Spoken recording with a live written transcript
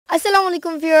আসসালামু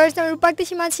আলাইকুম ভিউয়ার্স, আমি রূপা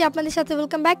টিম আছি আপনাদের সাথে।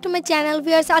 Welcome back to my channel.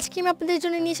 Viewers, আজকে আমি আপনাদের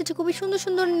জন্য নিয়ে এসেছি খুবই সুন্দর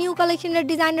সুন্দর নিউ কালেকশনের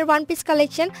ডিজাইনের ওয়ান পিস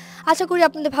কালেকশন। আশা করি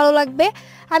আপনাদের ভালো লাগবে।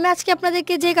 আমি আজকে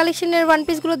আপনাদেরকে যে কালেকশনের ওয়ান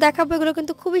পিসগুলো দেখাবো এগুলো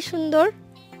কিন্তু খুবই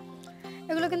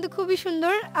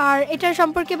সুন্দর, আর এটার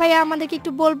সম্পর্কে ভাইয়া আমাদেরকে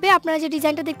একটু বলবে। আপনারা যে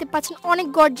ডিজাইনটা দেখতে পাচ্ছেন অনেক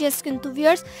গর্জিয়াস কিন্তু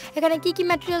ভিউয়ার্স। এখানে কি কি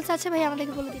ম্যাটেরিয়ালস আছে ভাইয়া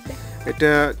আমাদেরকে বলে দিবে।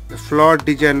 এটা ফ্লোর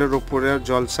ডিজাইনের উপরে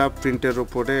জলসা প্রিন্টের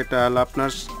উপরে, এটা হলো আপনার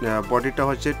বডিটা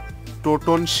হচ্ছে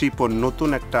টোটন শিপন, নতুন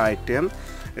একটা আইটেম।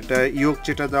 এটা ইয়োক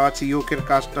যেটা দেওয়া আছে, ইয়োকের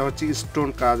কাজটা হচ্ছে স্টোন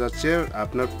কাজ আছে,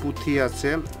 আপনার পুঁথি আছে,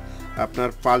 আপনার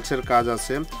পালসের কাজ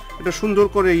আছে। এটা সুন্দর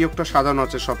করে ইয়োকটা সাজানো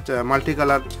আছে সবচেয়ে মাল্টি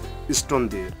কালার স্টোন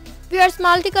দিয়ে। ভিউয়ার্স,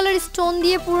 মাল্টি কালার স্টোন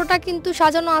দিয়ে পুরোটা কিন্তু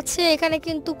সাজানো আছে। এখানে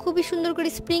কিন্তু খুবই সুন্দর করে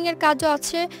স্প্রিং এর কাজও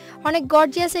আছে। অনেক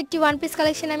গর্জিয়াস একটি ওয়ান পিস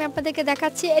কালেকশন আমি আপনাদেরকে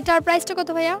দেখাচ্ছি। এটার প্রাইসটা কত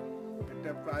ভাইয়া?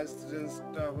 এটা প্রাইস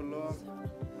রেঞ্জটা হলো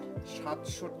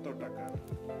 770 টাকা।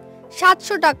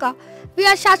 700 টাকা।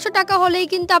 ভিউয়ার্স, 700 টাকা হলেই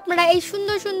কিন্তু আপনারা এই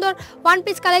সুন্দর সুন্দর ওয়ান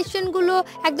পিস কালেকশনগুলো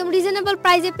একদম রিজনেবল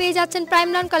প্রাইসে পেয়ে যাচ্ছেন প্রাইম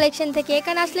লন কালেকশন থেকে।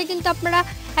 এখানে আসলে কিন্তু আপনারা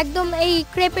একদম এই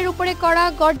ক্রেপের উপরে করা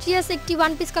গর্জিয়াস একটি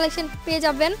ওয়ান পিস কালেকশন পেয়ে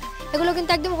যাবেন। এগুলো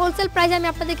কিন্তু একদম হোলসেল প্রাইসে আমি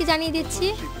আপনাদেরকে জানিয়ে দিচ্ছি।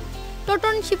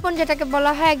 টোটন শিপন যেটাকে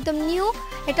বলা হয়, একদম নিউ,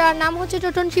 এটার নাম হচ্ছে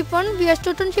টোটন শিপন। ভিউয়ার্স,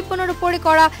 টোটন শিপনের উপরে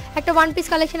করা একটা ওয়ান পিস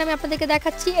কালেকশন আমি আপনাদেরকে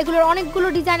দেখাচ্ছি। এগুলোর অনেকগুলো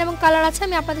ডিজাইন এবং কালার আছে,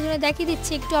 আমি আপনাদের জন্য দেখিয়ে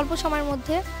দিচ্ছি একটু অল্প সময়ের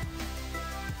মধ্যে।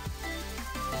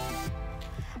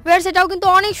 ভিউয়ার্স, এটাও কিন্তু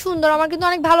অনেক সুন্দর, আমার কিন্তু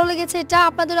অনেক ভালো লেগেছে এটা।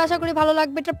 আপনাদের আশা করি ভালো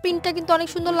লাগবে। এটা প্রিন্টটা কিন্তু অনেক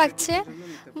সুন্দর লাগছে।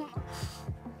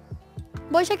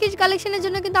 বৈশাখী কালেকশনের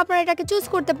জন্য কিন্তু আপনারা এটাকে চুজ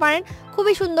করতে পারেন,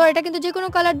 খুবই সুন্দর। এটা কিন্তু যে কোনো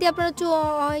কালার দিয়ে আপনারা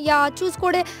চুজ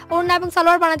করে ওড়না এবং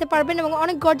সালোয়ার বানাতে পারবেন এবং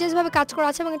অনেক গর্জিয়াসভাবে কাজ করা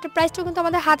আছে। এবং এটার প্রাইসটাও কিন্তু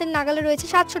আমাদের হাতের নাগালে রয়েছে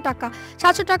 700 টাকা।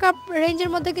 700 টাকা রেঞ্জের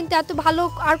মধ্যে কিন্তু এত ভালো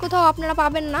আর কোথাও আপনারা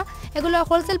পাবেন না। এগুলো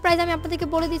হোলসেল প্রাইস আমি আপনাদেরকে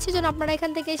বলে দিচ্ছি, যেন আপনারা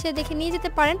এখান থেকে এসে দেখে নিয়ে যেতে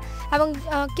পারেন। এবং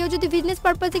কেউ যদি বিজনেস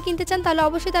পারপাসে কিনতে চান তাহলে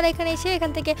অবশ্যই তারা এখানে এসে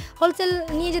এখান থেকে হোলসেল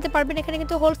নিয়ে যেতে পারবেন। এখানে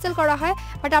কিন্তু হোলসেল করা হয়,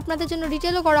 বাট আপনাদের জন্য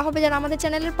রিটেলও করা হবে। যারা আমাদের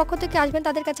চ্যানেলের পক্ষ থেকে আসবেন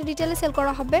তাদের কাছে রিটেলে সেল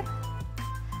করা হবে।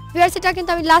 ভিউয়ার্স, এটা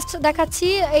কিন্তু আমি লাস্ট দেখাচ্ছি।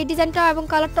 এই ডিজাইনটা এবং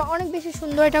কালারটা অনেক বেশি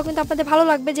সুন্দর, এটাও কিন্তু আপনাদের ভালো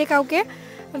লাগবে যে কাউকে।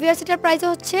 ভিউয়ার্স, এটার প্রাইস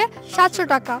হচ্ছে 700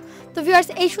 টাকা। তো ভিউয়ার্স,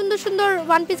 এই সুন্দর সুন্দর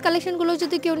ওয়ান পিস কালেকশনগুলো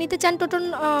যদি কেউ নিতে চান টোটন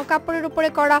কাপড়ের উপরে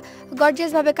করা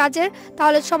গর্জিয়াসভাবে কাজের,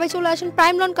 তাহলে সবাই চলে আসুন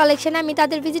প্রাইম লন কালেকশনে। আমি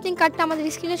তাদের ভিজিটিং কার্ডটা আমাদের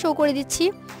স্ক্রিনে শো করে দিচ্ছি।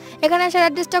 এখানে আসার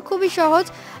অ্যাড্রেসটা খুবই সহজ।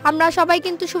 আমরা সবাই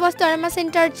কিন্তু সুভাষ আরামা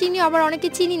সেন্টার চিনি, আবার অনেকে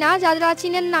চিনি না। যারা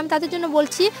চিনেন না আমি তাদের জন্য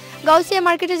বলছি, গাউসিয়া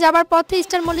মার্কেটে যাবার পথে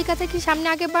স্টার মল্লিকা থেকে সামনে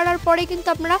আগে বাড়ার পরে কিন্তু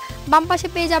আপনারা বাম পাশে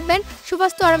পেয়ে যাবেন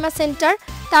সুভাষ আরামা সেন্টার।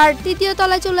 তার তৃতীয়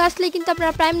তলায় চলে আসলে কিন্তু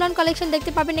আপনারা প্রাইম লন কালেকশন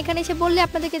দেখতে পাবেন। এখানে এসে বললে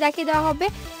আপনাদেরকে দেখিয়ে দেওয়া হবে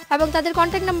এবং তাদের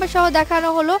কন্ট্যাক্ট নাম্বার সহ দেখানো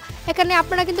হলো। এখানে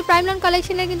আপনারা কিন্তু প্রাইম লন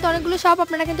কালেকশনের কিন্তু অনেকগুলো শপ,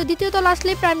 আপনারা কিন্তু দ্বিতীয় তলা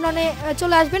আসলেই প্রাইম লনে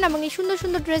চলে আসবেন এবং এই সুন্দর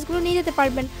সুন্দর ড্রেসগুলো নিয়ে যেতে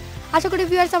পারবেন। আশা করি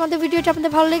ভিউয়ার্স, আমাদের ভিডিওটা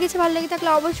আপনাদের ভালো লেগেছে। ভালো লেগে থাকলে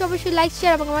অবশ্যই লাইক,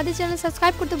 শেয়ার এবং আমাদের চ্যানেল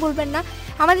সাবস্ক্রাইব করতে ভুলবেন না।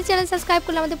 আমাদের চ্যানেল সাবস্ক্রাইব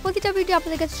করলে আমাদের প্রতিটা ভিডিও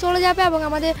আপনাদের কাছে চলে যাবে এবং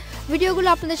আমাদের ভিডিওগুলো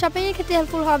আপনাদের শপিংয়ের ক্ষেত্রে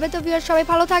হেল্পফুল হবে। তো ভিউয়ার্স, সবাই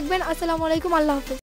ভালো থাকবেন। আসসালামু আলাইকুম, আল্লাহ হাফেজ।